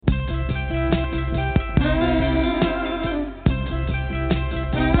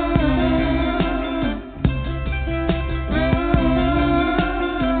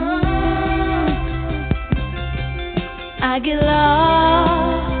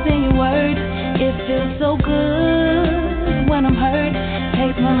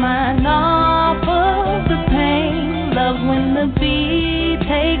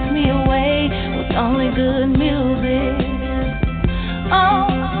good music. Oh,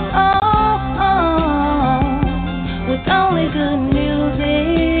 oh, oh, with only good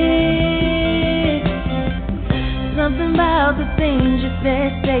music. Something about the things you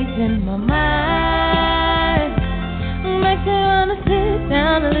said stays in my mind. Makes me wanna sit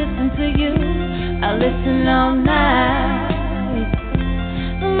down and listen to you. I listen all night.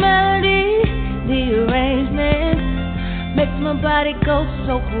 The melody, the arrangement makes my body go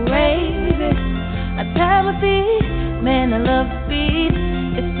so crazy. I tap my feet, man, I love the beat.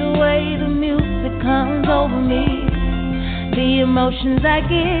 It's the way the music comes over me. The emotions I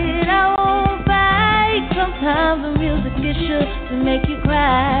get, I won't fight. Sometimes the music is sure to make you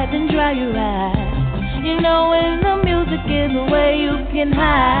cry, then dry your eyes. You know when the music is away, you can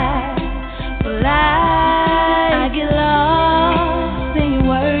hide. But I get lost in your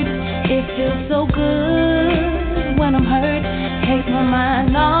words. It feels so good when I'm hurt. Takes my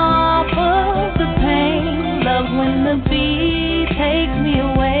mind off of the pain. Love when the beat takes me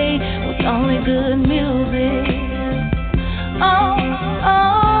away with only good music. Oh,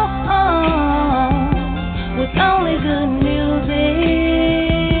 oh, oh, with only good music.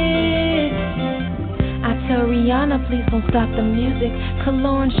 I tell Rihanna, please don't stop the music.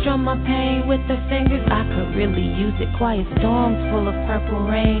 Lauren strum my pain with her fingers. I could really use it. Quiet storms full of purple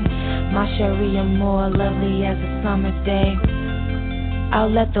rain. My Sharia more lovely as a summer day. I'll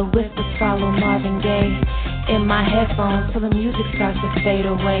let the whispers follow Marvin Gaye in my headphones till the music starts to fade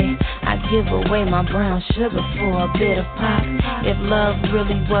away. I give away my brown sugar for a bit of pop. If love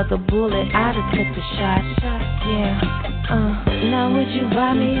really was a bullet, I'd have took the shot. Yeah. Now would you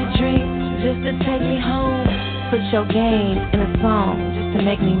buy me a drink just to take me home? Put your game in a song just to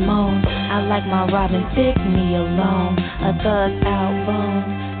make me moan. I like my Robin Thicke, me alone. A thug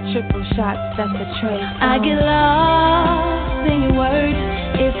album. Triple shots, that's a trace. I get lost in your words.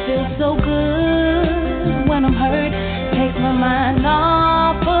 It feels so good when I'm hurt. Takes my mind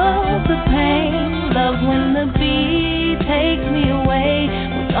off of the pain. Love when the beat takes me away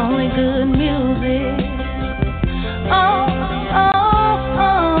with only good music. Oh, oh,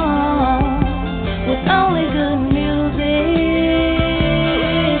 oh, with only good music.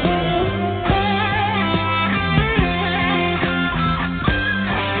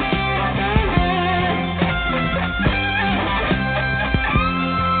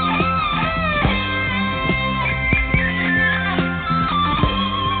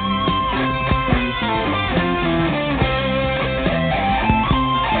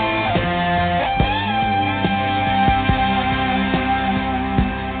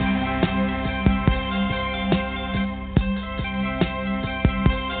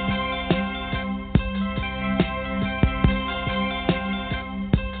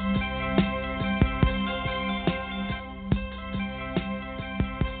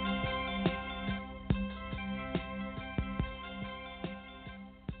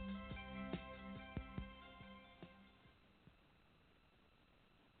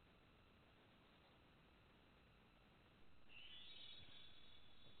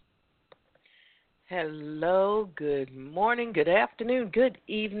 Hello, good morning, good afternoon, good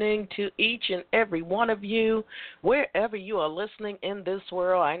evening to each and every one of you, wherever you are listening in this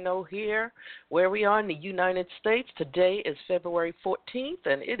world. I know here, where we are in the United States, today is February 14th,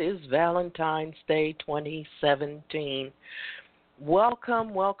 and it is Valentine's Day 2017.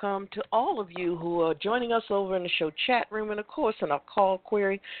 Welcome, welcome to all of you who are joining us over in the show chat room and, of course, in our call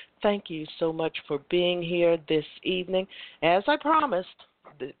query. Thank you so much for being here this evening. As I promised,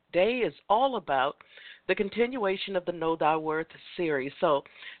 the day is all about the continuation of the Know Thy Worth series. So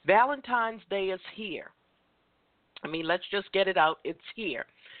Valentine's Day is here. I mean, let's just get it out. It's here.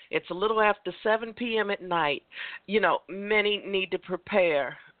 It's a little after 7 p.m. at night. You know, many need to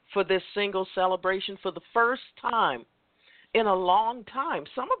prepare for this single celebration for the first time in a long time.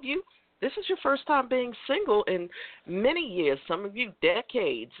 Some of you, this is your first time being single in many years. Some of you,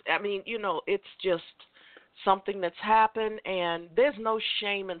 decades. I mean, you know, it's just something that's happened, and there's no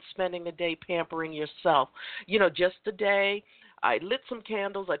shame in spending a day pampering yourself. You know, just today, I lit some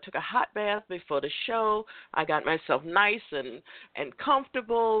candles. I took a hot bath before the show. I got myself nice and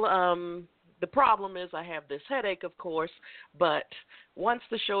comfortable. The problem is I have this headache, of course, but once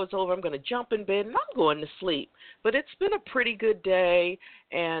the show is over, I'm going to jump in bed and I'm going to sleep. But it's been a pretty good day,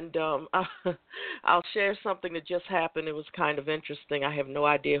 and I'll share something that just happened. It was kind of interesting. I have no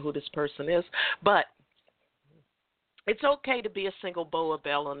idea who this person is, but it's okay to be a single Boa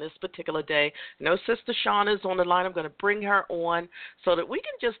Bell on this particular day. No, Sister Shauna is on the line. I'm going to bring her on so that we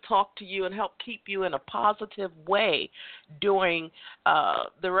can just talk to you and help keep you in a positive way during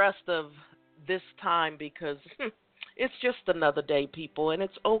the rest of this time, because it's just another day, people, and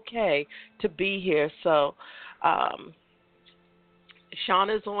it's okay to be here. So,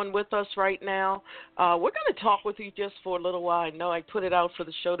 Shauna's on with us right now. We're going to talk with you just for a little while. I know I put it out for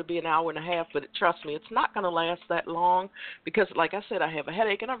the show to be an hour and a half, but trust me, it's not going to last that long because, like I said, I have a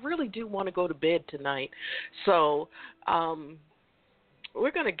headache, and I really do want to go to bed tonight. So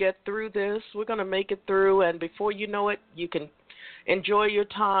we're going to get through this. We're going to make it through, and before you know it, you can enjoy your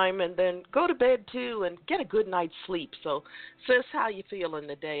time and then go to bed, too, and get a good night's sleep. So, sis, how you feeling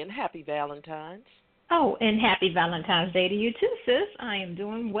today? And happy Valentine's. Oh, and happy Valentine's Day to you too, sis. I am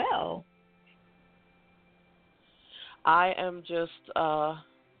doing well. I am just, how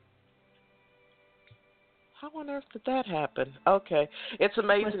on earth did that happen? Okay. It's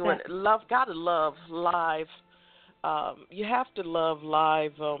amazing when gotta love live, you have to love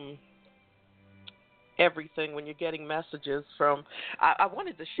live, everything when you're getting messages from, I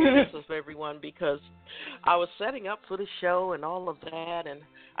wanted to share this with everyone because I was setting up for the show and all of that, and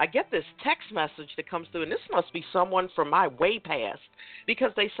I get this text message that comes through, and this must be someone from my way past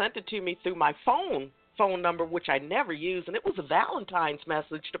because they sent it to me through my phone number, which I never use, and it was a Valentine's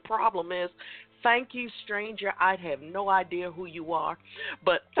message. The problem is, thank you, stranger. I have no idea who you are,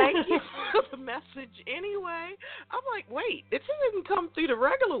 but thank you for the message anyway. I'm like, wait, it didn't come through the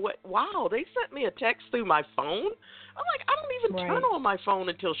regular way. Wow, they sent me a text through my phone? I'm like, I don't even turn on my phone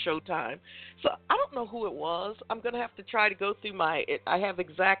until showtime. So I don't know who it was. I'm going to have to try to go through I have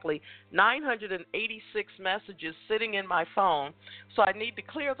exactly 986 messages sitting in my phone. So I need to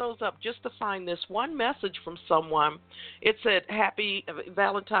clear those up just to find this one message from someone. It said, Happy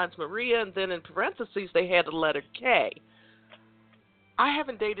Valentine's, Maria, and then in parentheses they had a letter K. I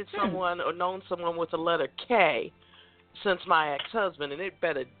haven't dated someone or known someone with a letter K since my ex-husband, and it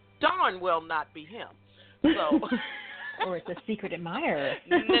better darn well not be him. So, or it's a secret admirer.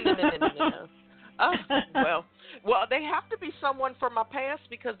 No. Well, they have to be someone from my past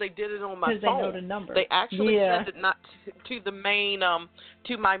because they did it on my phone. Because they know the number. They actually sent it not to the main,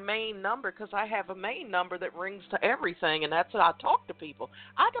 to my main number because I have a main number that rings to everything, and that's how I talk to people.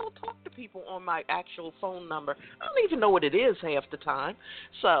 I don't talk to people on my actual phone number. I don't even know what it is half the time.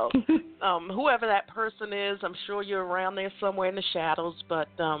 So, whoever that person is, I'm sure you're around there somewhere in the shadows, but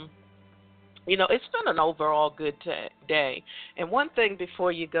you know, it's been an overall good day. And one thing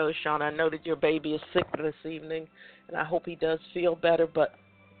before you go, Sean, I know that your baby is sick this evening, and I hope he does feel better, but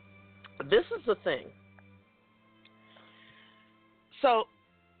this is the thing. So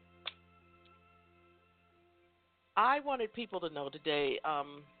I wanted people to know today, I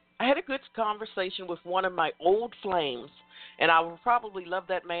had a good conversation with one of my old flames, and I will probably love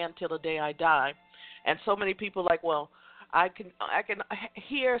that man till the day I die. And so many people like, well, I can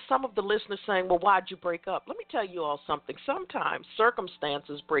hear some of the listeners saying, well, why'd you break up? Let me tell you all something. Sometimes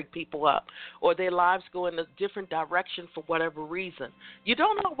circumstances break people up or their lives go in a different direction for whatever reason. You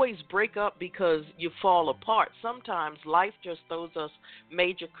don't always break up because you fall apart. Sometimes life just throws us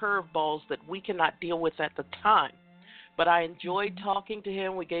major curveballs that we cannot deal with at the time. But I enjoyed talking to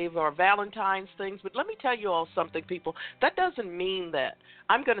him. We gave our Valentine's things. But let me tell you all something, people. That doesn't mean that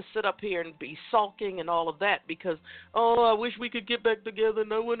I'm going to sit up here and be sulking and all of that because, oh, I wish we could get back together.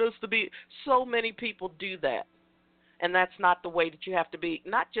 No one else to be. So many people do that. And that's not the way that you have to be,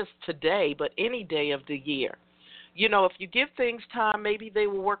 not just today, but any day of the year. You know, if you give things time, maybe they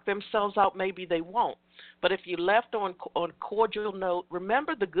will work themselves out, maybe they won't. But if you left on cordial note,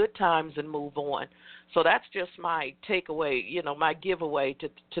 remember the good times and move on. So that's just my takeaway, you know, my giveaway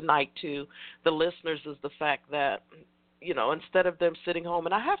tonight to the listeners is the fact that, you know, instead of them sitting home,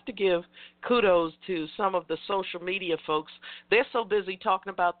 and I have to give kudos to some of the social media folks. They're so busy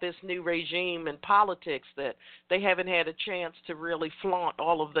talking about this new regime and politics that they haven't had a chance to really flaunt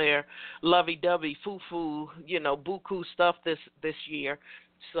all of their lovey-dovey, foo-foo, you know, buku stuff this year.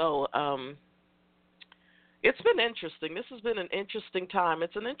 So, it's been interesting. This has been an interesting time.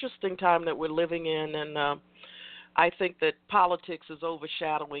 It's an interesting time that we're living in, and I think that politics is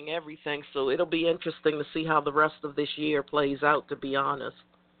overshadowing everything, so it'll be interesting to see how the rest of this year plays out, to be honest.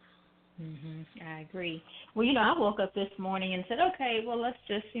 I agree. Well, you know, I woke up this morning and said, okay, well, let's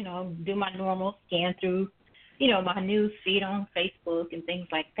just, you know, do my normal scan through, you know, my news feed on Facebook and things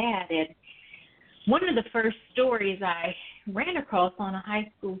like that. And one of the first stories I ran across on a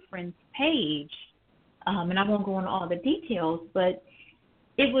high school friend's page, and I won't go into all the details, but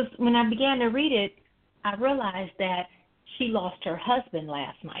it was when I began to read it, I realized that she lost her husband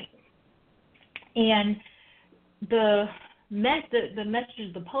last night. And the message,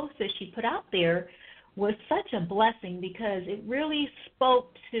 the post that she put out there was such a blessing because it really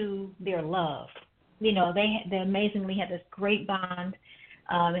spoke to their love. You know, they amazingly had this great bond,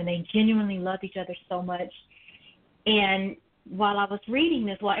 and they genuinely loved each other so much. And while I was reading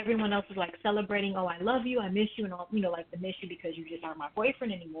this, while everyone else was like celebrating, oh, I love you, I miss you, and all, like the miss you because you just aren't my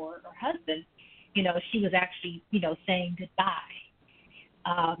boyfriend anymore or husband, she was actually, saying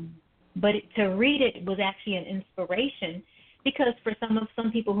goodbye. But to read it was actually an inspiration because for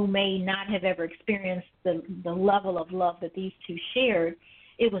some people who may not have ever experienced the level of love that these two shared,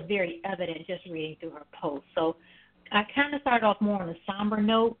 it was very evident just reading through her post. So I kind of started off more on a somber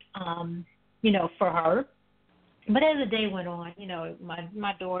note, for her. But as the day went on,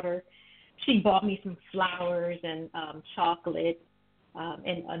 my daughter, she bought me some flowers and chocolate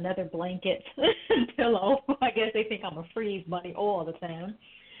and another blanket and pillow. I guess they think I'm a freeze bunny all the time.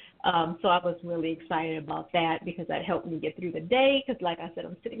 So I was really excited about that because that helped me get through the day because, like I said,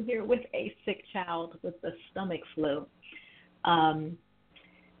 I'm sitting here with a sick child with the stomach flu.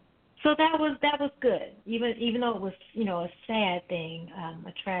 So that was good. Even though it was, a sad thing,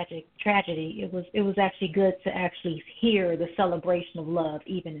 a tragedy, it was actually good to actually hear the celebration of love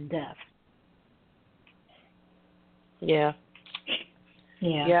even in death. Yeah.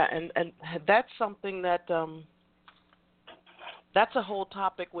 Yeah. Yeah, and that's something that that's a whole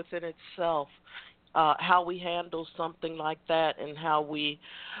topic within itself. How we handle something like that, and how we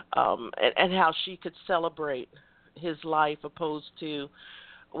and how she could celebrate his life opposed to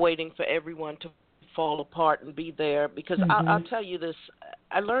waiting for everyone to fall apart and be there. Because I'll tell you this,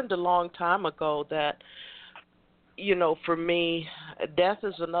 I learned a long time ago that, for me, death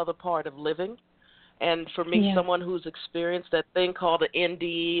is another part of living. And for me, someone who's experienced that thing called an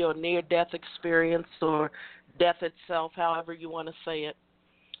NDE or near-death experience or death itself, however you want to say it,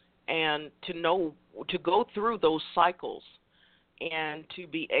 and to go through those cycles and to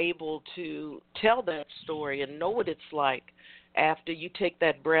be able to tell that story and know what it's like after you take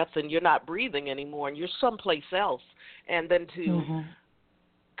that breath and you're not breathing anymore and you're someplace else, and then to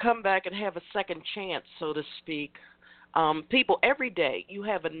come back and have a second chance, so to speak. People, every day you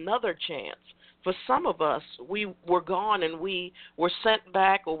have another chance. For some of us, we were gone and we were sent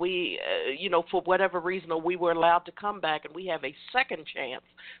back, or we, for whatever reason, or we were allowed to come back, and we have a second chance.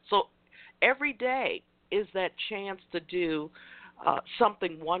 So every day is that chance to do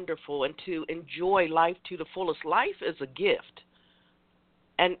something wonderful and to enjoy life to the fullest. Life is a gift,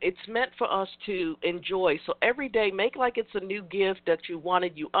 and it's meant for us to enjoy. So every day, make like it's a new gift that you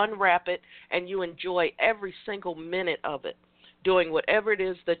wanted. You unwrap it, and you enjoy every single minute of it, doing whatever it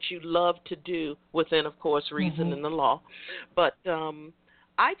is that you love to do within, of course, reason and the law. But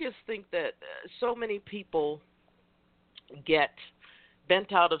I just think that so many people get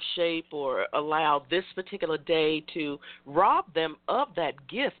bent out of shape or allow this particular day to rob them of that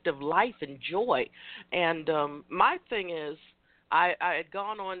gift of life and joy. And my thing is, I had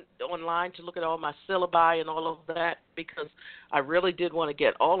gone online to look at all my syllabi and all of that because I really did want to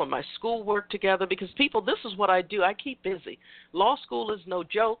get all of my schoolwork together because, people, this is what I do. I keep busy. Law school is no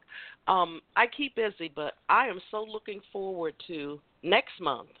joke. I keep busy, but I am so looking forward to next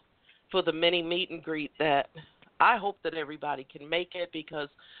month for the mini meet and greet that I hope that everybody can make it, because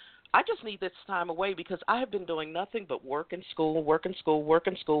I just need this time away because I have been doing nothing but work and school, work and school, work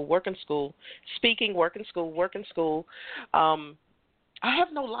and school, work and school, speaking, work and school, work and school. I have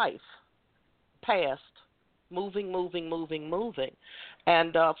no life past moving.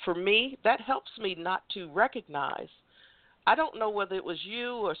 And for me, that helps me not to recognize. I don't know whether it was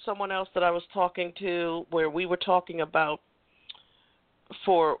you or someone else that I was talking to where we were talking about,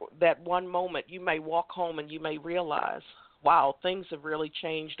 for that one moment, you may walk home and you may realize, wow, things have really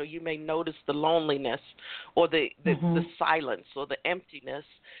changed, or you may notice the loneliness or the silence or the emptiness.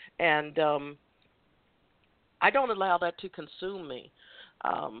 And I don't allow that to consume me.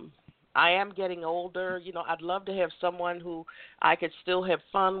 I am getting older. I'd love to have someone who I could still have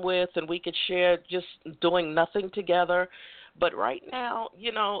fun with and we could share just doing nothing together. But right now,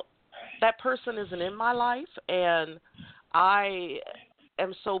 that person isn't in my life, and I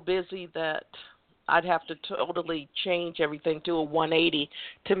am so busy that I'd have to totally change everything to a 180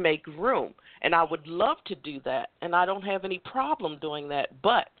 to make room. And I would love to do that, and I don't have any problem doing that.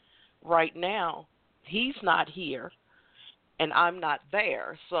 But right now, he's not here, and I'm not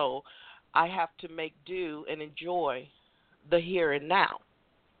there. So I have to make do and enjoy the here and now.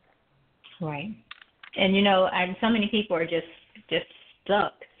 Right. And, so many people are just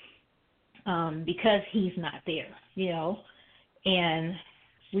stuck because he's not there, and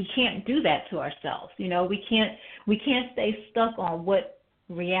we can't do that to ourselves. We can't stay stuck on what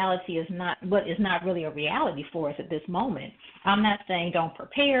is not really a reality for us at this moment. I'm not saying don't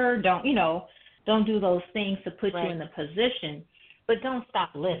prepare, don't do those things to put you in the position, but don't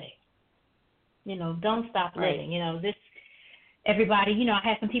stop living. Don't stop living. This everybody, I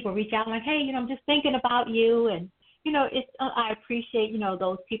had some people reach out like, hey, I'm just thinking about you, and it's I appreciate,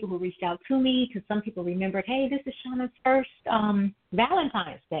 those people who reached out to me, because some people remembered, hey, this is Shauna's first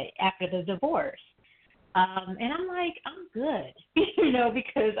Valentine's Day after the divorce. And I'm like, I'm good,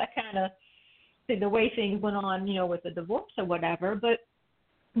 because I kind of, the way things went on, with the divorce or whatever. But,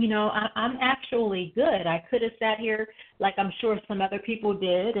 I'm actually good. I could have sat here like I'm sure some other people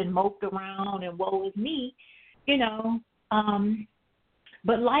did and moped around and woe is me,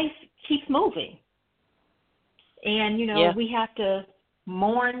 but life keeps moving. And, we have to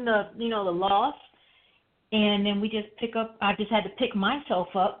mourn the loss. And then I just had to pick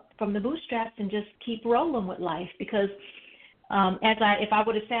myself up from the bootstraps and just keep rolling with life, because if I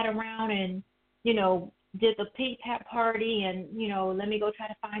would have sat around and, did the pink hat party and, let me go try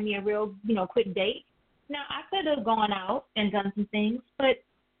to find me a real, quick date. Now, I could have gone out and done some things, but,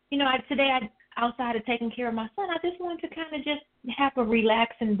 today outside of taking care of my son, I just wanted to kind of just have a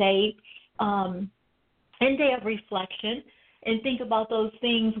relaxing day, and day of reflection, and think about those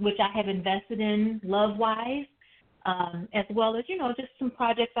things which I have invested in love-wise, as well as, just some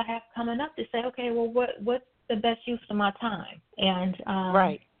projects I have coming up to say, okay, well, what's the best use of my time? And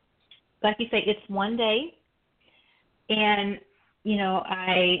right. Like you say, it's one day, and,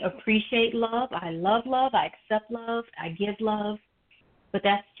 I appreciate love. I love love. I accept love. I give love, but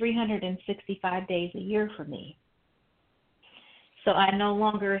that's 365 days a year for me. So I no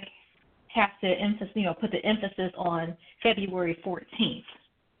longer have to put the emphasis on February 14th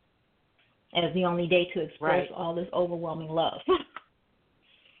as the only day to express all this overwhelming love.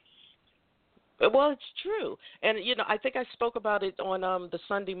 Well, it's true. And, I think I spoke about it on the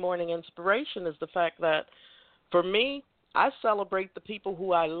Sunday Morning Inspiration, is the fact that for me, I celebrate the people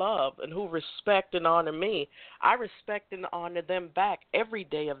who I love and who respect and honor me. I respect and honor them back every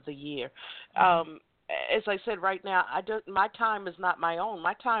day of the year. As I said, right now, my time is not my own.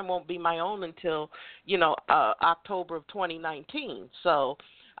 My time won't be my own until, October of 2019. So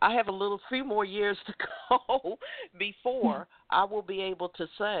I have a few more years to go before I will be able to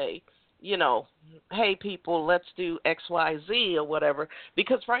say, hey, people, let's do X, Y, Z or whatever.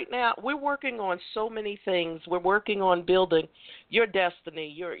 Because right now we're working on so many things. We're working on building your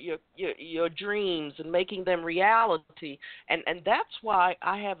destiny, your dreams, and making them reality. And that's why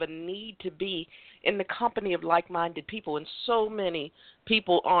I have a need to be in the company of like-minded people. And so many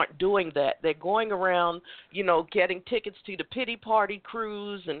people aren't doing that. They're going around, getting tickets to the pity party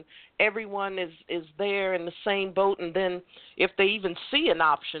cruise, and everyone is there in the same boat. And then if they even see an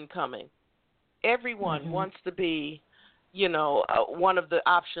option coming, everyone wants to be, one of the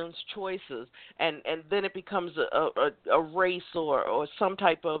options choices, and then it becomes a race or some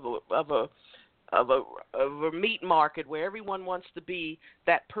type of a meat market where everyone wants to be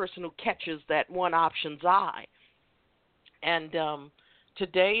that person who catches that one option's eye. And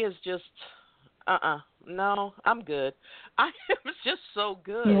today is just no, I'm good. It was just so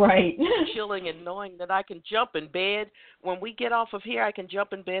good, right? Chilling and knowing that I can jump in bed when we get off of here. I can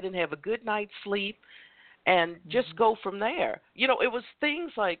jump in bed and have a good night's sleep, and just go from there. It was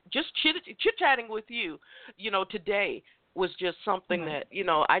things like just chit-chatting with you, today was just something that,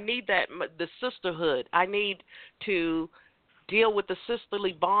 I need the sisterhood. I need to deal with the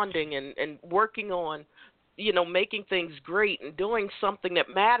sisterly bonding and working on, making things great and doing something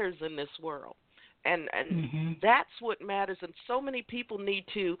that matters in this world. And that's what matters. And so many people need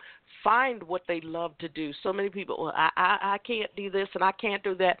to find what they love to do. So many people, well, I can't do this and I can't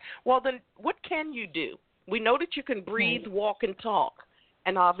do that. Well, then what can you do? We know that you can breathe, walk, and talk.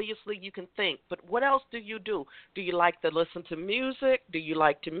 And obviously you can think. But what else do you do? Do you like to listen to music? Do you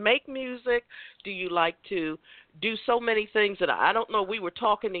like to make music? Do you like to do so many things? And I don't know, we were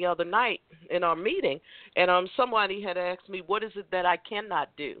talking the other night in our meeting, and somebody had asked me, what is it that I cannot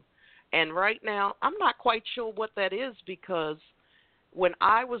do? And right now, I'm not quite sure what that is, because when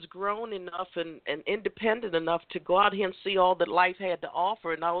I was grown enough and independent enough to go out here and see all that life had to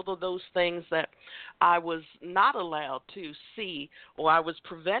offer, and all of those things that I was not allowed to see or I was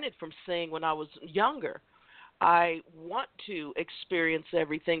prevented from seeing when I was younger, I want to experience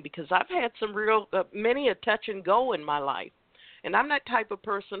everything, because I've had some many a touch and go in my life. And I'm that type of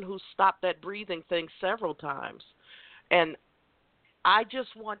person who stopped that breathing thing several times. And I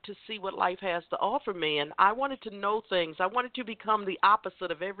just want to see what life has to offer me, and I wanted to know things. I wanted to become the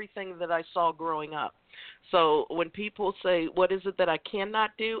opposite of everything that I saw growing up. So when people say, what is it that I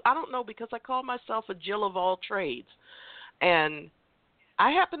cannot do? I don't know, because I call myself a Jill of all trades. And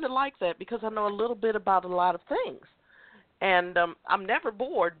I happen to like that, because I know a little bit about a lot of things. And I'm never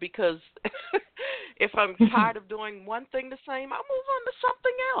bored, because if I'm tired of doing one thing the same, I'll move on to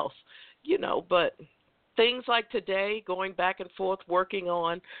something else, but things like today, going back and forth, working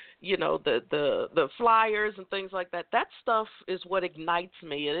on, the flyers and things like that. That stuff is what ignites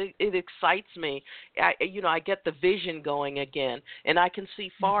me. It excites me. I get the vision going again, and I can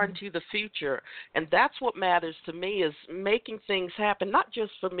see far into the future. And that's what matters to me, is making things happen, not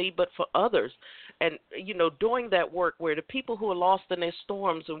just for me but for others. And doing that work where the people who are lost in their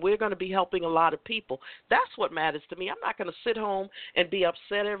storms, and we're going to be helping a lot of people. That's what matters to me. I'm not going to sit home and be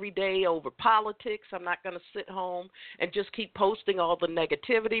upset every day over politics. I'm not going to sit home and just keep posting all the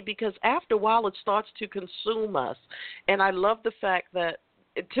negativity, because after a while it starts to consume us. And I love the fact that,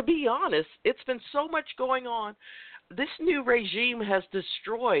 to be honest, it's been so much going on. This new regime has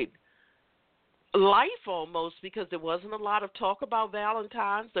destroyed life almost, because there wasn't a lot of talk about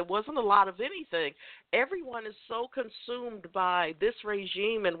Valentines. There wasn't a lot of anything. Everyone is so consumed by this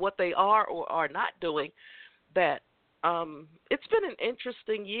regime and what they are or are not doing that it's been an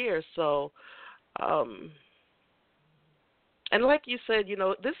interesting year. So, and like you said,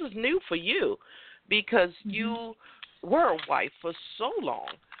 this is new for you, because you were a wife for so long.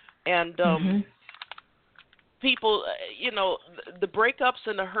 And people, the breakups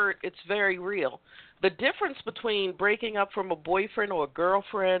and the hurt, it's very real. The difference between breaking up from a boyfriend or a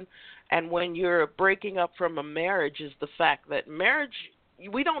girlfriend and when you're breaking up from a marriage is the fact that marriage,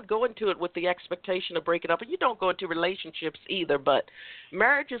 we don't go into it with the expectation of breaking up, and you don't go into relationships either, but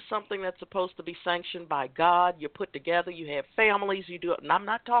marriage is something that's supposed to be sanctioned by God. You're put together, you have families, you do it. And I'm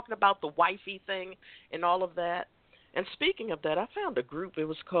not talking about the wifey thing and all of that. And speaking of that, I found a group. It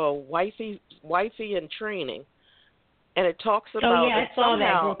was called Wifey in Training, and it talks about. Oh yeah, I saw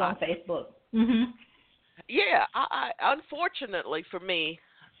that group on Facebook. Yeah, I unfortunately for me,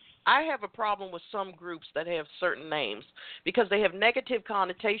 I have a problem with some groups that have certain names because they have negative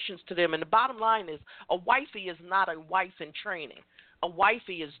connotations to them. And the bottom line is, a wifey is not a wife in training. A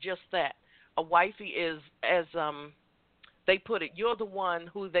wifey is just that. A wifey is, as they put it, you're the one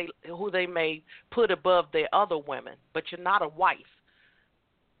who they may put above their other women, but you're not a wife.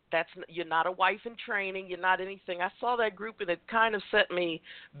 You're not a wife in training. You're not anything. I saw that group and it kind of set me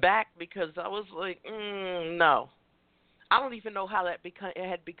back because I was like, no. I don't even know how it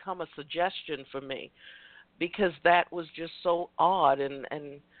had become a suggestion for me, because that was just so odd and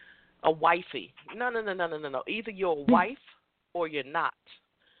a wifey. No. Either you're a wife or you're not.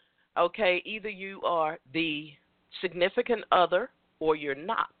 Okay, either you are the significant other or you're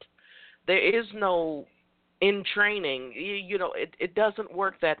not. There is no in training. It doesn't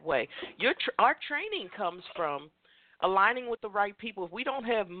work that way. Our training comes from aligning with the right people. If we don't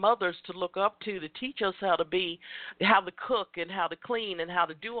have mothers to look up to teach us how to cook and how to clean and how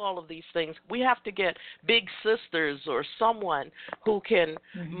to do all of these things, we have to get big sisters or someone who can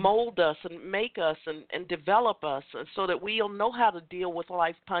mold us and make us and develop us, and so that we'll know how to deal with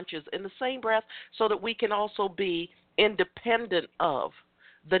life punches in the same breath, so that we can also be independent of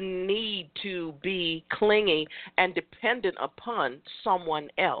the need to be clingy and dependent upon someone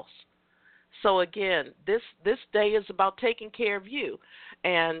else. So again, this day is about taking care of you,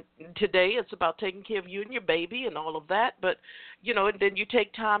 and today it's about taking care of you and your baby and all of that. But and then you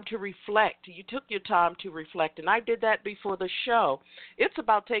take time to reflect. You took your time to reflect, and I did that before the show. It's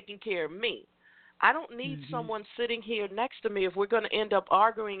about taking care of me. I don't need someone sitting here next to me if we're going to end up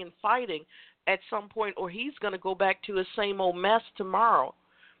arguing and fighting at some point, or he's going to go back to his same old mess tomorrow.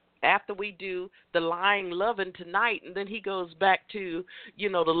 After we do the lying loving tonight, and then he goes back to, the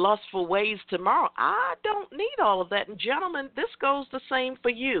lustful ways tomorrow. I don't need all of that. And gentlemen, this goes the same for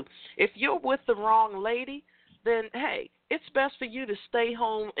you. If you're with the wrong lady, then, hey, it's best for you to stay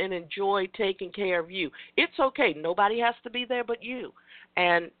home and enjoy taking care of you. It's okay. Nobody has to be there but you.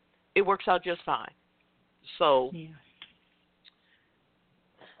 And it works out just fine. So,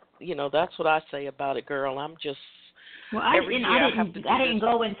 that's what I say about it, girl. I'm just... Well, I didn't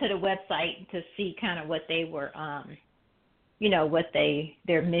go into the website to see kind of what they were, what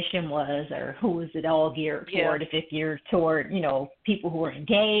their mission was, or who was it all geared toward. If it's geared toward, people who are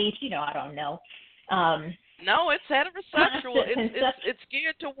engaged, I don't know. No, it's heterosexual. It's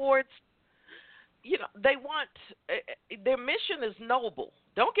geared towards, they want, their mission is noble.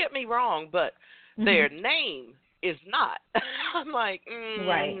 Don't get me wrong, but their name is not. I'm like,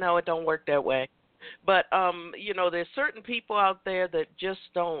 no, it don't work that way. But, there's certain people out there that just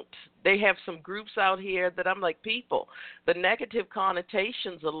don't. They have some groups out here that I'm like, people, the negative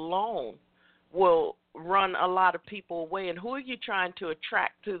connotations alone will run a lot of people away. And who are you trying to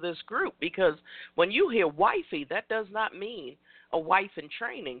attract to this group? Because when you hear wifey, that does not mean a wife in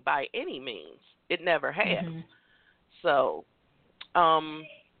training by any means. It never has. So, and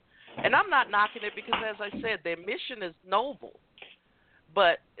I'm not knocking it because, as I said, their mission is noble.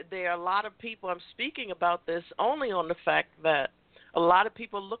 But there are a lot of people, I'm speaking about this only on the fact that A lot of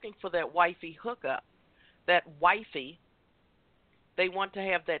people are looking for that wifey hookup, that wifey. They want to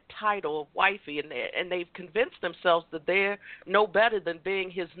have that title of wifey, and they've convinced themselves that they're no better than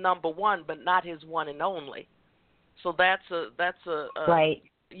being his number one, but not his one and only. So that's a right.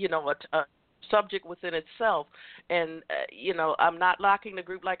 a subject within itself. And I'm not knocking the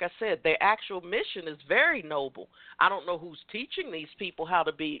group. Like I said, their actual mission is very noble. I don't know who's teaching these people how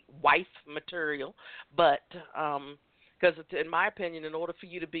to be wife material, but because in my opinion, in order for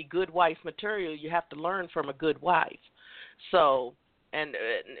you to be good wife material, you have to learn from a good wife. So, and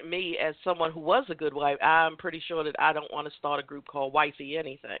me as someone who was a good wife, I'm pretty sure that I don't want to start a group called Wifey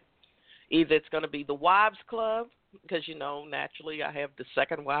anything. Either it's going to be the Wives Club, because, naturally I have the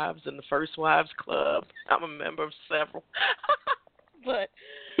Second Wives and the First Wives Club. I'm a member of several. But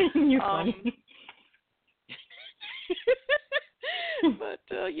you're funny. But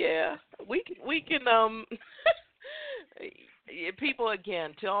yeah, we can people,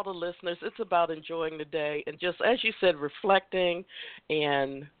 again, to all the listeners, it's about enjoying the day and just, as you said, reflecting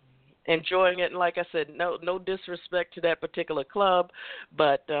and enjoying it. And like I said, no disrespect to that particular club,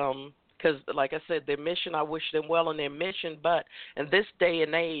 but because, like I said, their mission, I wish them well in their mission. But in this day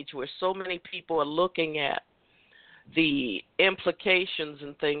and age where so many people are looking at the implications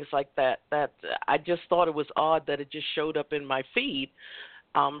and things like that I just thought it was odd that it just showed up in my feed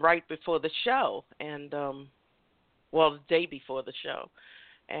right before the show, and the day before the show.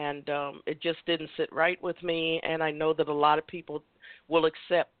 And it just didn't sit right with me, and I know that a lot of people will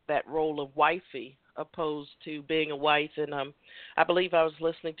accept that role of wifey opposed to being a wife. And I believe I was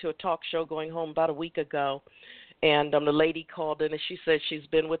listening to a talk show going home about a week ago, and the lady called in and she said she's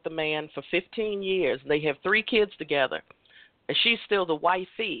been with the man for 15 years. They have 3 kids together, and she's still the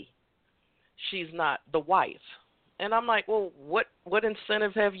wifey. She's not the wife. And I'm like, well, what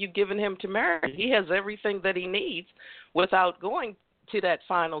incentive have you given him to marry? He has everything that he needs without going to that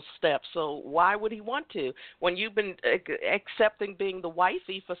final step. So why would he want to when you've been accepting being the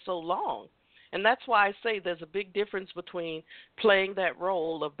wifey for so long? And that's why I say there's a big difference between playing that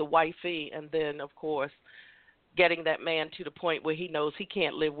role of the wifey and then, of course, getting that man to the point where he knows he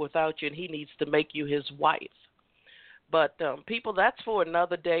can't live without you and he needs to make you his wife. But people, that's for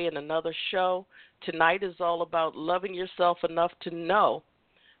another day and another show. Tonight is all about loving yourself enough to know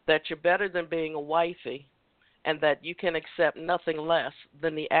that you're better than being a wifey and that you can accept nothing less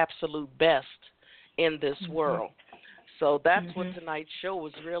than the absolute best in this world. So that's what tonight's show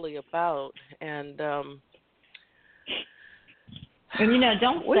was really about. And don't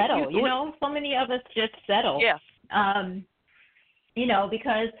settle. So many of us just settle. Yeah.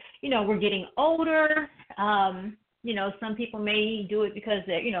 Because, we're getting older. Some people may do it because of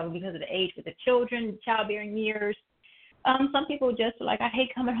the age with the children, childbearing years. Some people just are like, I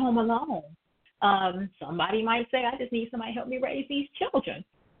hate coming home alone. Somebody might say, I just need somebody to help me raise these children.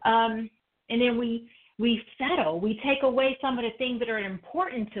 And then we settle. We take away some of the things that are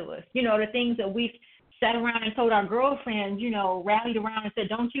important to us, the things that we've sat around and told our girlfriends, rallied around and said,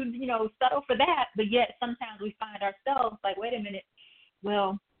 don't you, settle for that. But yet sometimes we find ourselves like, wait a minute,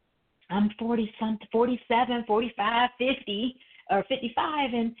 well, I'm 47, 45, 50, or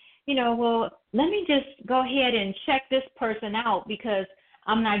 55, and, let me just go ahead and check this person out because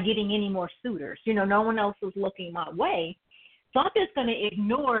I'm not getting any more suitors. No one else is looking my way. So I'm just going to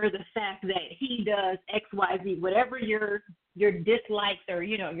ignore the fact that he does X, Y, Z, whatever your dislikes or,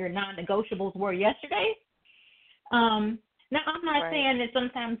 your non-negotiables were yesterday. Now, I'm not saying that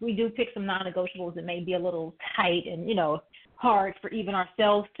sometimes we do pick some non-negotiables that may be a little tight and, hard for even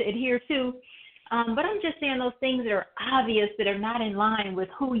ourselves to adhere to. But I'm just saying those things that are obvious, that are not in line with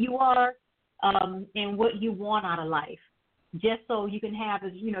who you are and what you want out of life, just so you can have,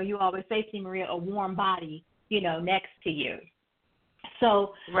 as you always say, C. Maria, a warm body, next to you.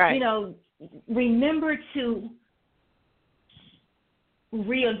 So, remember to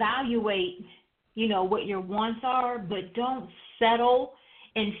reevaluate, what your wants are, but don't settle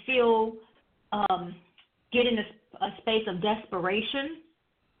and feel, get in a space of desperation,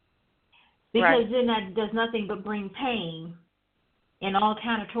 because then that does nothing but bring pain and all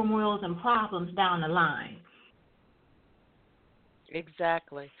kind of turmoils and problems down the line.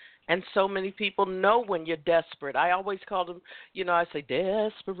 Exactly. And so many people know when you're desperate. I always call them, I say,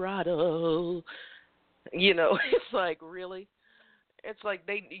 desperado. It's like, really? It's like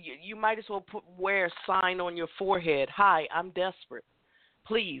you might as well wear a sign on your forehead. Hi, I'm desperate.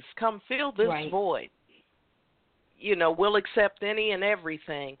 Please come fill this void. We'll accept any and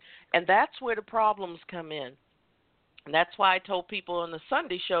everything. And that's where the problems come in. And that's why I told people on the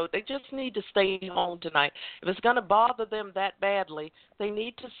Sunday show they just need to stay home tonight. If it's going to bother them that badly, they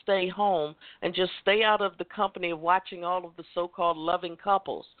need to stay home and just stay out of the company of watching all of the so-called loving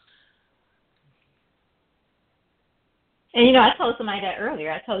couples. And, you know, I told somebody that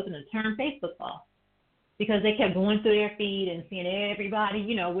earlier. I told them to turn Facebook off because they kept going through their feed and seeing everybody,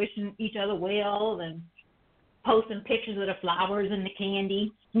 you know, wishing each other well and posting pictures of the flowers and the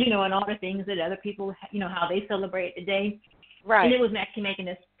candy, you know, and all the things that other people, you know, how they celebrate the day. Right. And it was actually making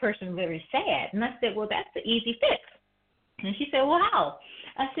this person very sad. And I said, well, that's the easy fix. And she said, well, how?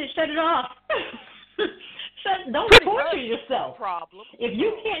 I said, shut it off. Don't torture yourself. Problem. If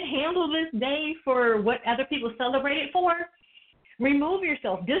you can't handle this day for what other people celebrate it for, remove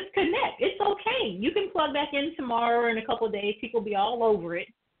yourself. Disconnect. It's okay. You can plug back in tomorrow or in a couple of days. People will be all over it.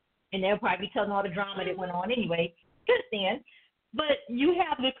 And they'll probably be telling all the drama that went on anyway just then. But you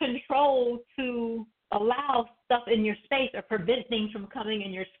have the control to allow stuff in your space or prevent things from coming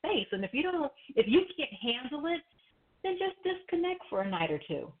in your space. And if you can't handle it, then just disconnect for a night or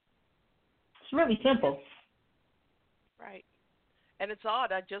two. It's really simple. Right. And it's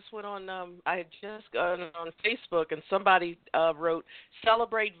odd. I just went on. I had just gone on Facebook, and somebody wrote,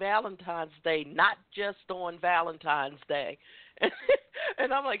 "Celebrate Valentine's Day, not just on Valentine's Day."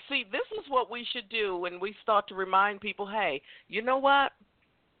 And I'm like, see, this is what we should do when we start to remind people, hey, you know what?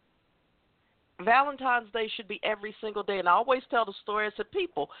 Valentine's Day should be every single day. And I always tell the story. I said,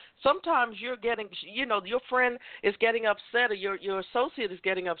 people, sometimes you're getting, you know, your friend is getting upset or your associate is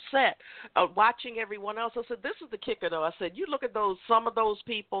getting upset watching everyone else. I said, this is the kicker, though. I said, you look at some of those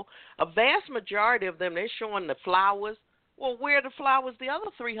people, a vast majority of them, they're showing the flowers. Well, where are the flowers the other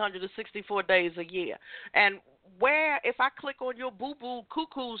 364 days a year? And where, if I click on your Boo Boo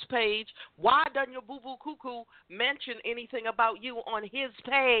Cuckoo's page, why doesn't your Boo Boo Cuckoo mention anything about you on his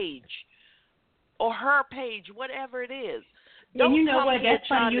page or her page, whatever it is? And you know what? That's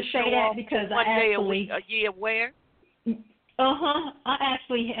funny you say that because I actually a year where. I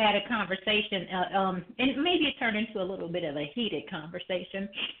actually had a conversation, and maybe it turned into a little bit of a heated conversation,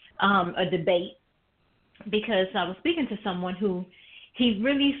 a debate. Because I was speaking to someone who he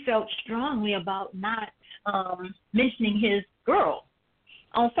really felt strongly about not mentioning his girl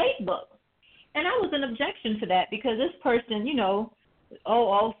on Facebook. And I was an objection to that because this person, you know,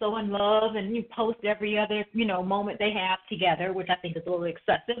 also in love and you post every other, you know, moment they have together, which I think is a little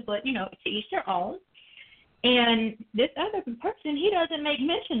excessive, but, you know, to each their own. And this other person, he doesn't make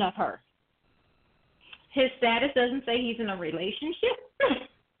mention of her. His status doesn't say he's in a relationship.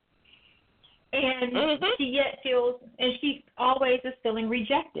 And she yet feels, and she always is feeling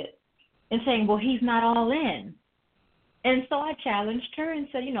rejected and saying, well, he's not all in. And so I challenged her and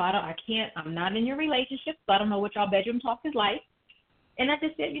said, you know, I'm not in your relationship, so I don't know what y'all bedroom talk is like. And I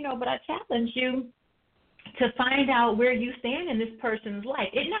just said, you know, but I challenge you to find out where you stand in this person's life.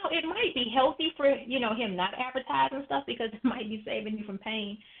 It might be healthy for, you know, him not advertising stuff because it might be saving you from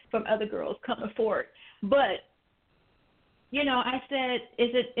pain from other girls coming forward. But you know, I said, is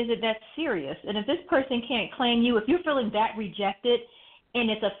it that serious? And if this person can't claim you, if you're feeling that rejected and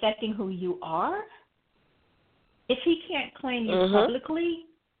it's affecting who you are, if he can't claim you publicly,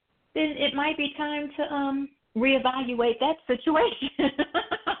 then it might be time to reevaluate that situation.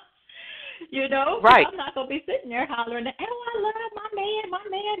 You know? Right. I'm not going to be sitting there hollering, oh, I love my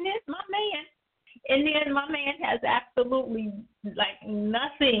man this, my man. And then my man has absolutely, like,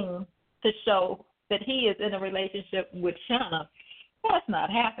 nothing to show that he is in a relationship with Shauna. That's not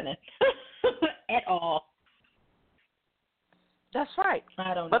happening at all. That's right.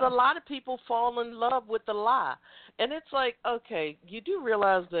 I don't know. But a lot of people fall in love with the lie. And it's like, okay, you do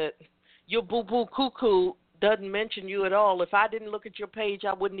realize that your boo-boo cuckoo doesn't mention you at all. If I didn't look at your page,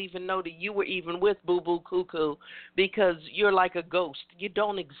 I wouldn't even know that you were even with boo-boo cuckoo because you're like a ghost. You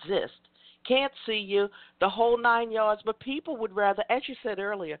don't exist. Can't see you, the whole 9 yards. But people would rather, as you said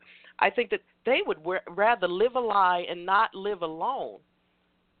earlier, I think that they would rather live a lie and not live alone.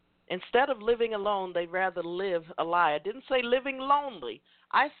 Instead of living alone, they'd rather live a lie. I didn't say living lonely.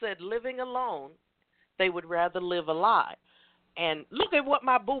 I said living alone. They would rather live a lie. And look at what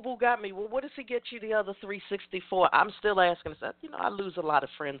my boo-boo got me. Well, what does he get you the other 364? I'm still asking myself, you know, I lose a lot of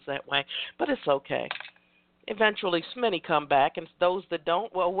friends that way. But it's okay. Eventually, many come back, and those that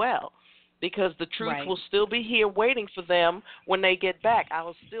don't, well. Because the truth will still be here waiting for them when they get back. I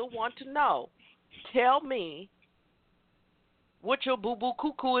will still want to know. Tell me what your boo-boo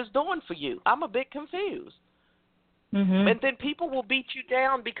cuckoo is doing for you. I'm a bit confused. And then people will beat you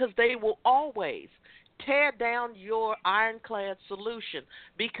down because they will always tear down your ironclad solution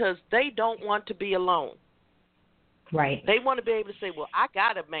because they don't want to be alone. Right. They want to be able to say, well, I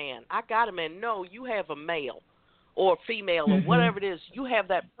got a man. No, you have a male. or female or whatever it is. You have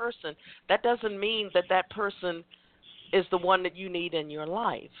that person. That doesn't mean that that person is the one that you need in your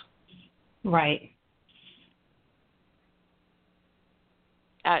life. Right.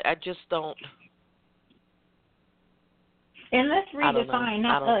 I just don't. And let's redefine,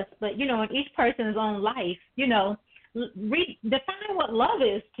 not us, but, you know, in each person's own life, you know, define what love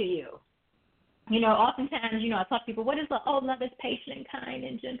is to you. You know, oftentimes, you know, I talk to people, what is love? Oh, love is patient and kind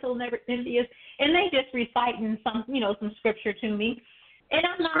and gentle, never envious. And they just reciting some, you know, some scripture to me. And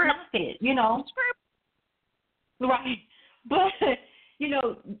I'm not knocking it, you know. Right. But, you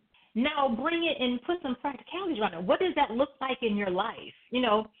know, now bring it and put some practicalities around it. What does that look like in your life? You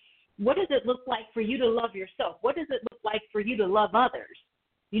know, what does it look like for you to love yourself? What does it look like for you to love others?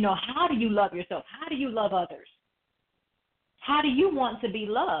 You know, how do you love yourself? How do you love others? How do you want to be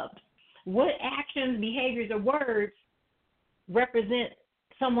loved? What actions, behaviors, or words represent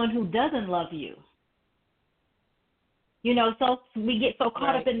someone who doesn't love you? You know, so we get so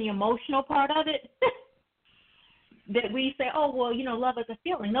caught up in the emotional part of it that we say, oh, well, you know, love is a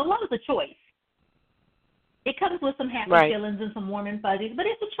feeling. No, love is a choice. It comes with some happy feelings and some warm and fuzzies, but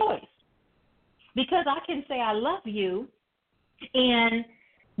it's a choice. Because I can say I love you and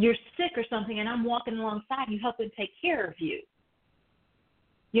you're sick or something and I'm walking alongside you helping take care of you.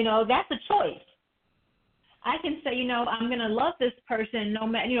 You know, that's a choice. I can say, you know, I'm going to love this person no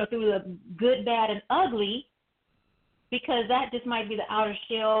matter, you know, through the good, bad, and ugly, because that just might be the outer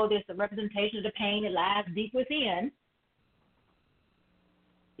shell. There's a representation of the pain that lies deep within.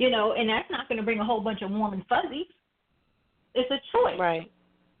 You know, and that's not going to bring a whole bunch of warm and fuzzies. It's a choice. Right.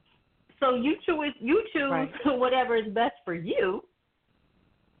 So you choose whatever is best for you,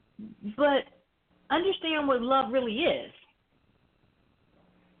 but understand what love really is.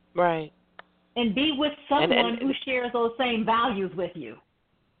 Right. And be with someone who shares those same values with you.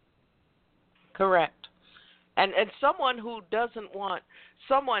 Correct. And someone who doesn't want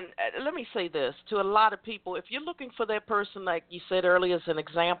someone, let me say this, to a lot of people, if you're looking for that person, like you said earlier as an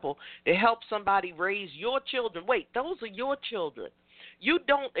example, to help somebody raise your children, wait, those are your children. You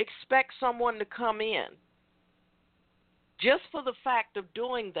don't expect someone to come in just for the fact of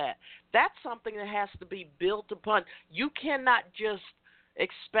doing that. That's something that has to be built upon. You cannot just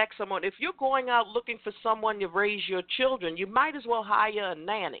expect someone. If you're going out looking for someone to raise your children, you might as well hire a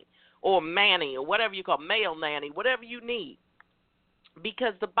nanny or manny or whatever you call male nanny, whatever you need.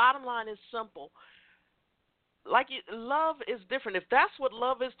 Because the bottom line is simple. Love is different. If that's what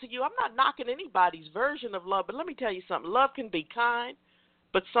love is to you, I'm not knocking anybody's version of love, but let me tell you something. Love can be kind,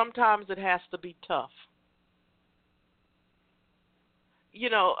 but sometimes it has to be tough. You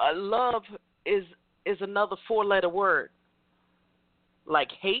know, love is another four-letter word.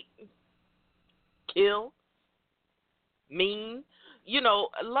 Like hate, kill, mean. You know,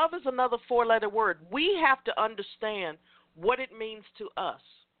 love is another four-letter word. We have to understand what it means to us,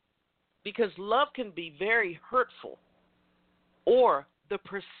 because love can be very hurtful, or the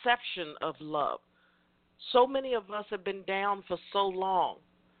perception of love. So many of us have been down for so long.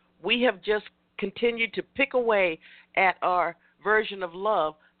 We have just continued to pick away at our version of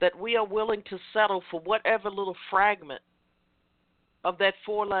love that we are willing to settle for whatever little fragment of that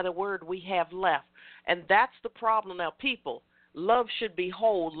four-letter word we have left. And that's the problem now. People, love should be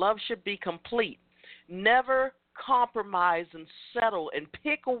whole. Love should be complete. Never compromise and settle and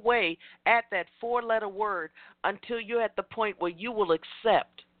pick away at that four-letter word until you're at the point where you will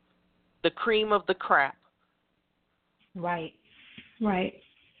accept the cream of the crap. Right, right.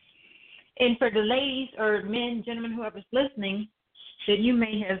 And for the ladies or men, gentlemen, whoever's listening, that you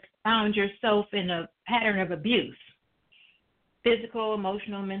may have found yourself in a pattern of abuse, physical,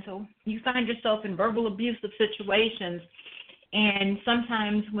 emotional, mental. You find yourself in verbal abusive situations, and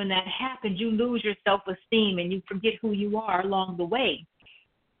sometimes when that happens, you lose your self-esteem and you forget who you are along the way.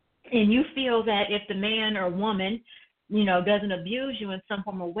 And you feel that if the man or woman, you know, doesn't abuse you in some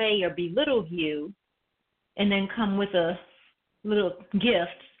form of way or belittle you, and then come with a little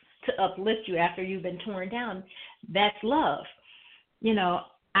gift to uplift you after you've been torn down, that's love. You know,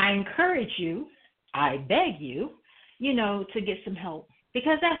 I encourage you, I beg you, you know, to get some help,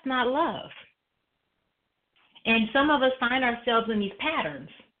 because that's not love. And some of us find ourselves in these patterns,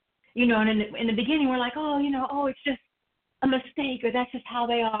 you know, and in the beginning we're like, oh, you know, oh, it's just a mistake, or that's just how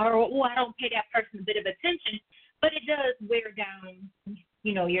they are, or, oh, I don't pay that person a bit of attention. But it does wear down,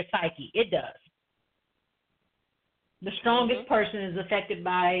 you know, your psyche. It does. The strongest person is affected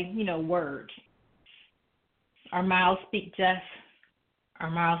by, you know, words. Our mouths speak death.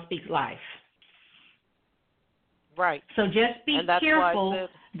 Our mouths speak life. Right. So just be careful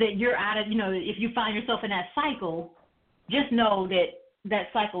that you're out of, you know, if you find yourself in that cycle, just know that that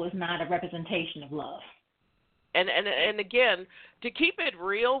cycle is not a representation of love. And again, to keep it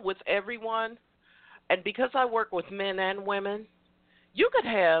real with everyone, and because I work with men and women, you could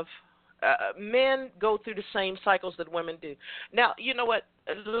have men go through the same cycles that women do. Now, you know what,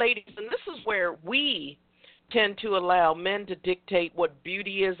 ladies, and this is where we tend to allow men to dictate what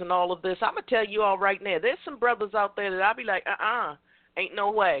beauty is and all of this. I'm going to tell you all right now, there's some brothers out there that I'll be like, ain't no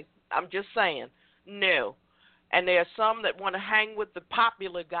way. I'm just saying, no. And there are some that want to hang with the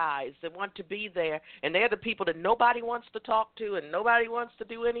popular guys that want to be there, and they're the people that nobody wants to talk to and nobody wants to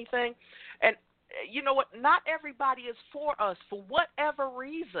do anything. And you know what? Not everybody is for us for whatever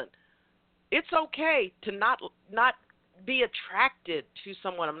reason. It's okay to not be attracted to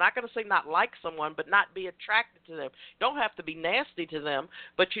someone. I'm not going to say not like someone, but not be attracted to them. You don't have to be nasty to them,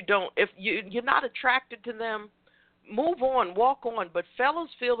 but you don't. If you're not attracted to them, move on, walk on. But fellas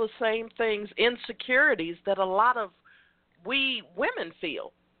feel the same things, insecurities that a lot of we women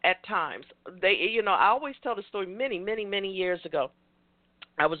feel at times. I always tell the story many, many, many years ago.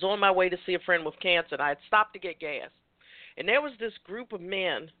 I was on my way to see a friend with cancer, and I had stopped to get gas. And there was this group of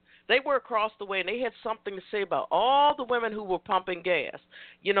men. They were across the way, and they had something to say about all the women who were pumping gas.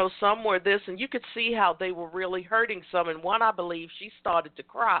 Some were this, and you could see how they were really hurting some. And one, I believe, she started to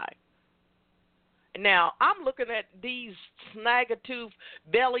cry. Now, I'm looking at these snag-a-tooth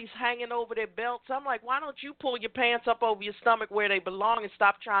bellies hanging over their belts. I'm like, why don't you pull your pants up over your stomach where they belong and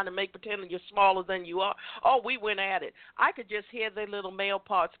stop trying to make pretend you're smaller than you are? Oh, we went at it. I could just hear their little male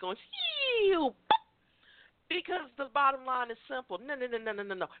parts going, "Ew," because the bottom line is simple.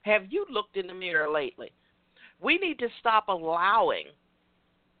 No. Have you looked in the mirror lately? We need to stop allowing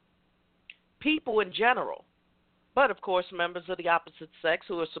people in general, but, of course, members of the opposite sex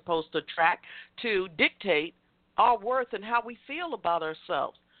who are supposed to attract, to dictate our worth and how we feel about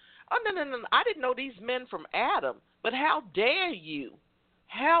ourselves. Oh, no. I didn't know these men from Adam, but how dare you?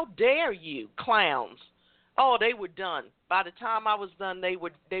 How dare you, clowns? Oh, they were done. By the time I was done, they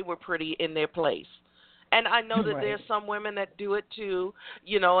were pretty in their place. And I know that there's some women that do it too,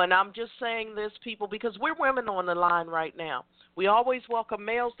 and I'm just saying this, people, because we're women on the line right now. We always welcome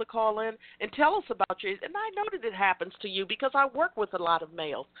males to call in and tell us about you. And I know that it happens to you because I work with a lot of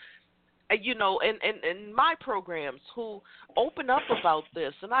males, in my programs who open up about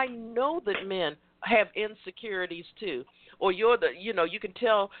this. And I know that men have insecurities too. Or you can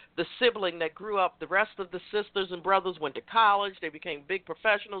tell the sibling that grew up, the rest of the sisters and brothers went to college, they became big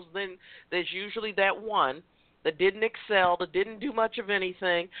professionals. Then there's usually that one that didn't excel, that didn't do much of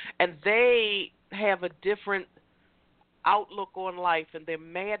anything, and they have a different outlook on life, and they're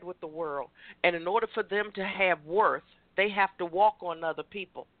mad with the world. And in order for them to have worth, they have to walk on other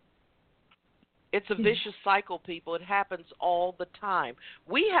people. It's a vicious cycle, people. It happens all the time.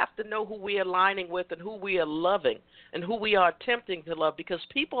 We have to know who we are aligning with and who we are loving and who we are attempting to love, because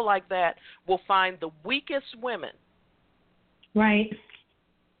people like that will find the weakest women. Right.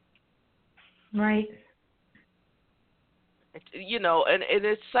 And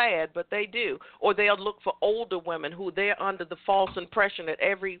it's sad, but they do. Or they'll look for older women who they're under the false impression that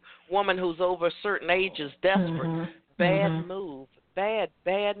every woman who's over a certain age is desperate. Bad move. Bad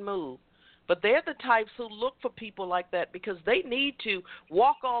move. But they're the types who look for people like that because they need to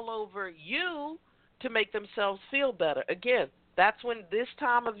walk all over you to make themselves feel better. Again, that's when this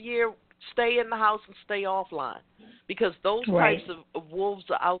time of year, stay in the house and stay offline, because those types of wolves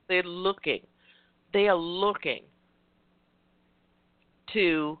are out there looking. They are looking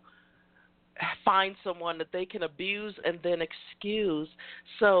to find someone that they can abuse and then excuse.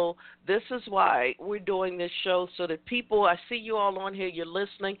 So this is why we're doing this show, so that people, I see you all on here, you're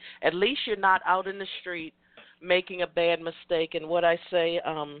listening, at least you're not out in the street making a bad mistake. And what I say,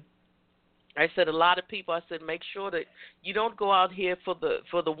 I said a lot of people, I said make sure that you don't go out here for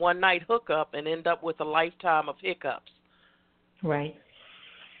the one night hookup and end up with a lifetime of hiccups. Right.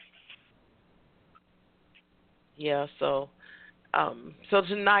 Yeah, so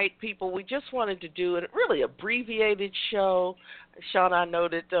tonight, people, we just wanted to do a really abbreviated show. Sean, I know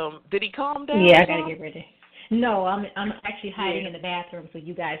that, did he calm down? Yeah, I got to get ready. No, I'm actually hiding in the bathroom so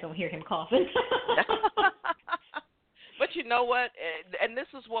you guys don't hear him coughing. But you know what? And this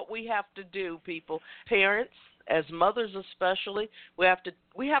is what we have to do, people. Parents, as mothers especially, we have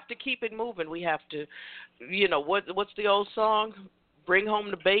to keep it moving. We have to, what's the old song? Bring home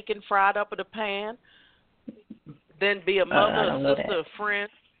the bacon fried up in a pan. Then be a mother, a sister, a friend.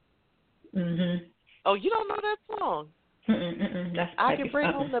 Oh, you don't know that song? I can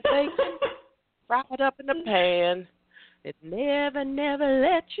bring home the bacon, fry it up in the pan. It never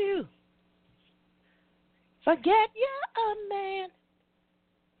let you forget you're a man.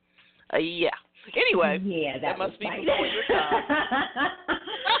 Yeah. Anyway, that must be before your time.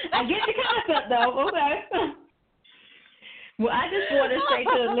 I get the concept, though. Okay. Well, I just want to say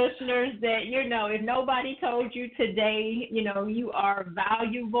to the listeners that, if nobody told you today, you are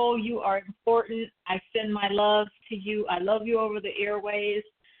valuable, you are important. I send my love to you. I love you over the airways.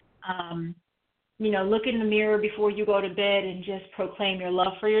 Look in the mirror before you go to bed and just proclaim your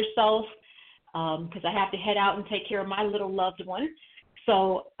love for yourself, because I have to head out and take care of my little loved one.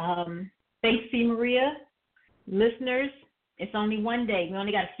 So thanks, C. Maria. Listeners, it's only one day. We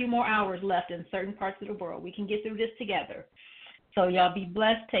only got a few more hours left in certain parts of the world. We can get through this together. So y'all be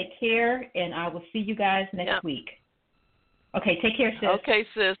blessed. Take care, and I will see you guys next week. Okay, take care, sis. Okay,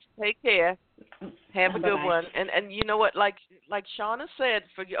 sis. Take care. Have a Bye-bye. good one. And you know what? Like Shauna said,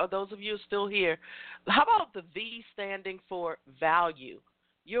 for those of you still here, how about the V standing for value?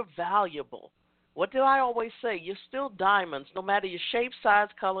 You're valuable. What do I always say? You're still diamonds, no matter your shape, size,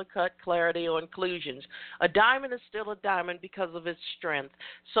 color, cut, clarity, or inclusions. A diamond is still a diamond because of its strength.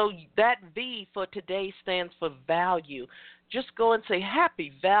 So that V for today stands for value. Just go and say,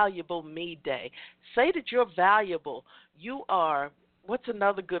 Happy Valuable Me Day. Say that you're valuable. You are, what's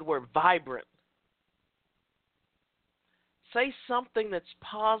another good word? Vibrant. Say something that's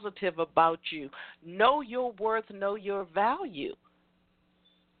positive about you. Know your worth, know your value.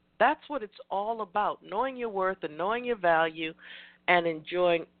 That's what it's all about, knowing your worth and knowing your value and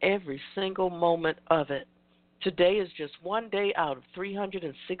enjoying every single moment of it. Today is just one day out of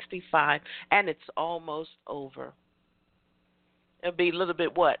 365, and it's almost over. It'll be a little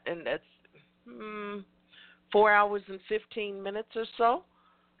bit what? And that's 4 hours and 15 minutes or so.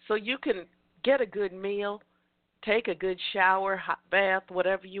 So you can get a good meal, take a good shower, hot bath,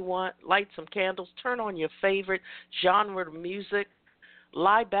 whatever you want, light some candles, turn on your favorite genre of music,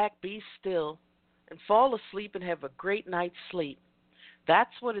 lie back, be still, and fall asleep and have a great night's sleep.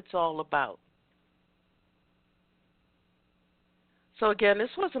 That's what it's all about. So again, this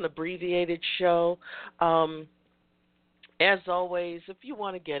was an abbreviated show. As always, if you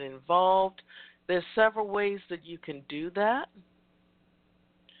want to get involved, there's several ways that you can do that.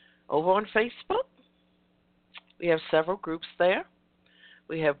 Over on Facebook, we have several groups there.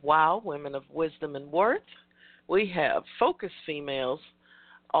 We have WOW, Women of Wisdom and Worth. We have Focus Females,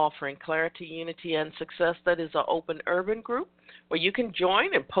 offering clarity, unity, and success. That is an open urban group where you can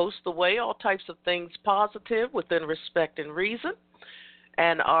join and post away all types of things positive within respect and reason.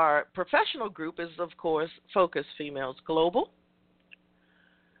 And our professional group is, of course, Focus Females Global.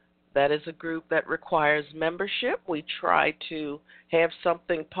 That is a group that requires membership. We try to have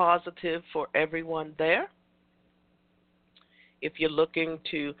something positive for everyone there. If you're looking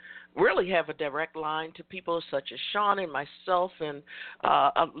to really have a direct line to people such as Sean and myself, and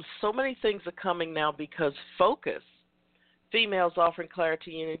so many things are coming now because Focus, Females Offering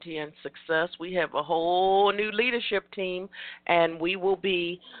Clarity, Unity, and Success, we have a whole new leadership team, and we will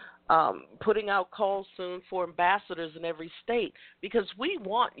be putting out calls soon for ambassadors in every state because we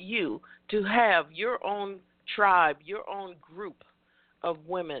want you to have your own tribe, your own group of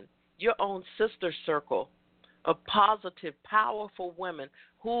women, your own sister circle of positive, powerful women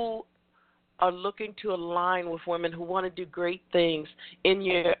who are looking to align with women who want to do great things in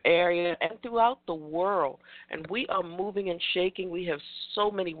your area and throughout the world. And we are moving and shaking. We have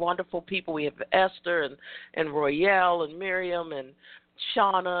so many wonderful people. We have Esther and Royale and Miriam and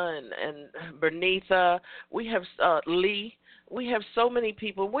Shauna and Bernitha. We have Lee. We have so many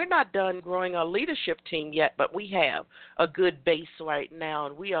people. We're not done growing our leadership team yet, but we have a good base right now,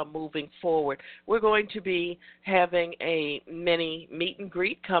 and we are moving forward. We're going to be having a mini meet and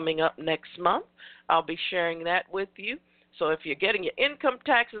greet coming up next month. I'll be sharing that with you. So if you're getting your income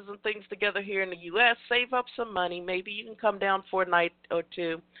taxes and things together here in the U.S., save up some money. Maybe you can come down for a night or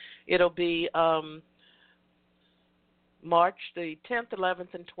two. It'll be March the 10th,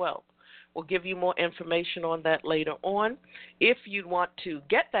 11th, and 12th. We'll give you more information on that later on. If you want to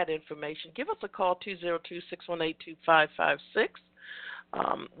get that information, give us a call, 202-618-2556.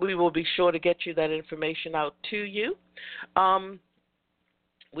 We will be sure to get you that information out to you.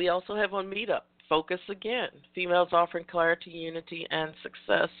 We also have on Meetup, Focus Again, Females Offering Clarity, Unity, and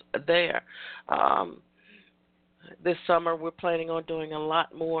Success there. This summer we're planning on doing a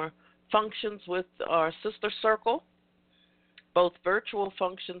lot more functions with our sister circle, both virtual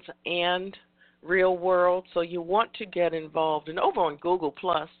functions and real world, so you want to get involved. And over on Google+,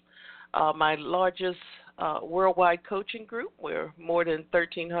 my largest worldwide coaching group, we're more than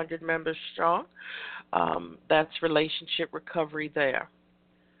 1,300 members strong. That's Relationship Recovery there.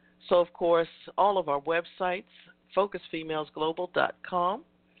 So, of course, all of our websites, focusfemalesglobal.com,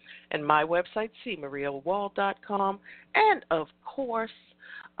 and my website, cmariawall.com, and, of course,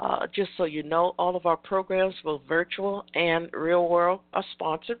 just so you know, all of our programs, both virtual and real world, are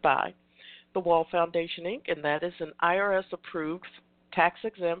sponsored by the Wall Foundation, Inc., and that is an IRS-approved,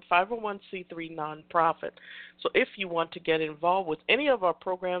 tax-exempt 501c3 nonprofit. So if you want to get involved with any of our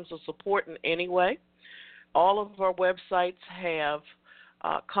programs or support in any way, all of our websites have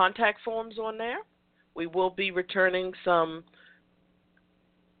contact forms on there. We will be returning some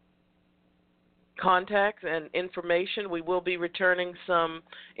contacts and information. We will be returning some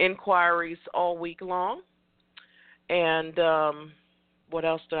inquiries all week long. And what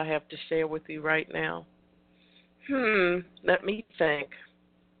else do I have to share with you right now? Let me think.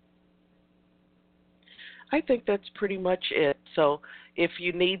 I think that's pretty much it. So if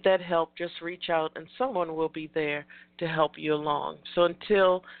you need that help, just reach out and someone will be there to help you along. So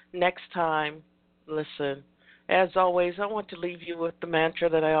until next time, listen. As always, I want to leave you with the mantra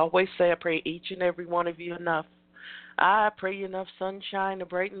that I always say: I pray each and every one of you enough. I pray you enough sunshine to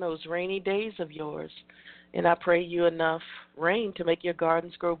brighten those rainy days of yours. And I pray you enough rain to make your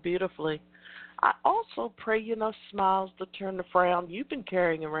gardens grow beautifully. I also pray you enough smiles to turn the frown you've been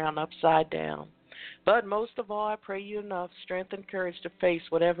carrying around upside down. But most of all, I pray you enough strength and courage to face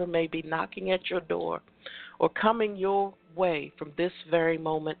whatever may be knocking at your door or coming your way from this very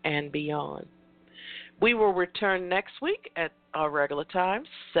moment and beyond. We will return next week at our regular time,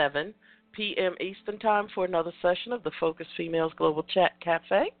 7 p.m. Eastern Time, for another session of the Focus Females Global Chat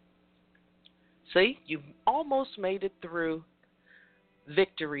Cafe. See, you've almost made it through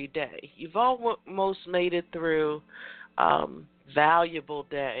Victory Day. You've almost made it through Valuable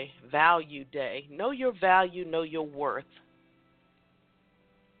Day, Value Day. Know your value, know your worth.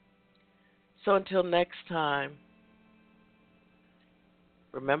 So until next time,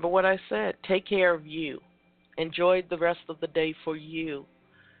 remember what I said. Take care of you. Enjoy the rest of the day for you.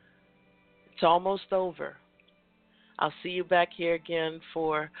 It's almost over. I'll see you back here again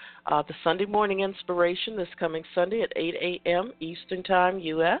for the Sunday Morning Inspiration this coming Sunday at 8 a.m. Eastern Time,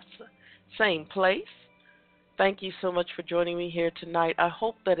 U.S. Same place. Thank you so much for joining me here tonight. I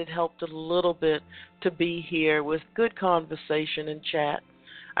hope that it helped a little bit to be here with good conversation and chat.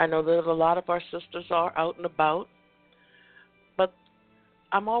 I know that a lot of our sisters are out and about, but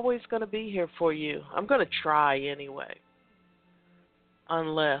I'm always going to be here for you. I'm going to try anyway,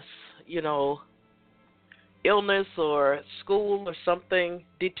 unless, illness or school or something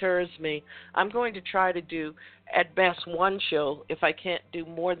deters me. I'm going to try to do at best one show, if I can't do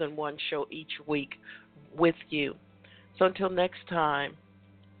more than one show each week with you. So until next time,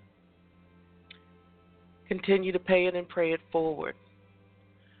 continue to pay it and pray it forward.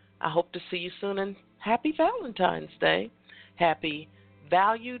 I hope to see you soon, and happy Valentine's Day. Happy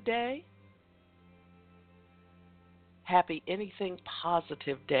Value Day. Happy Anything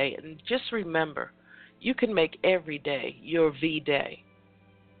Positive Day. And just remember, you can make every day your V-Day.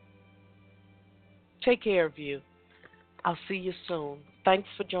 Take care of you. I'll see you soon. Thanks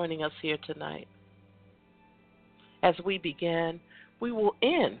for joining us here tonight. As we begin, we will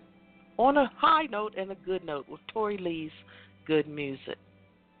end on a high note and a good note with Tori Lee's good music.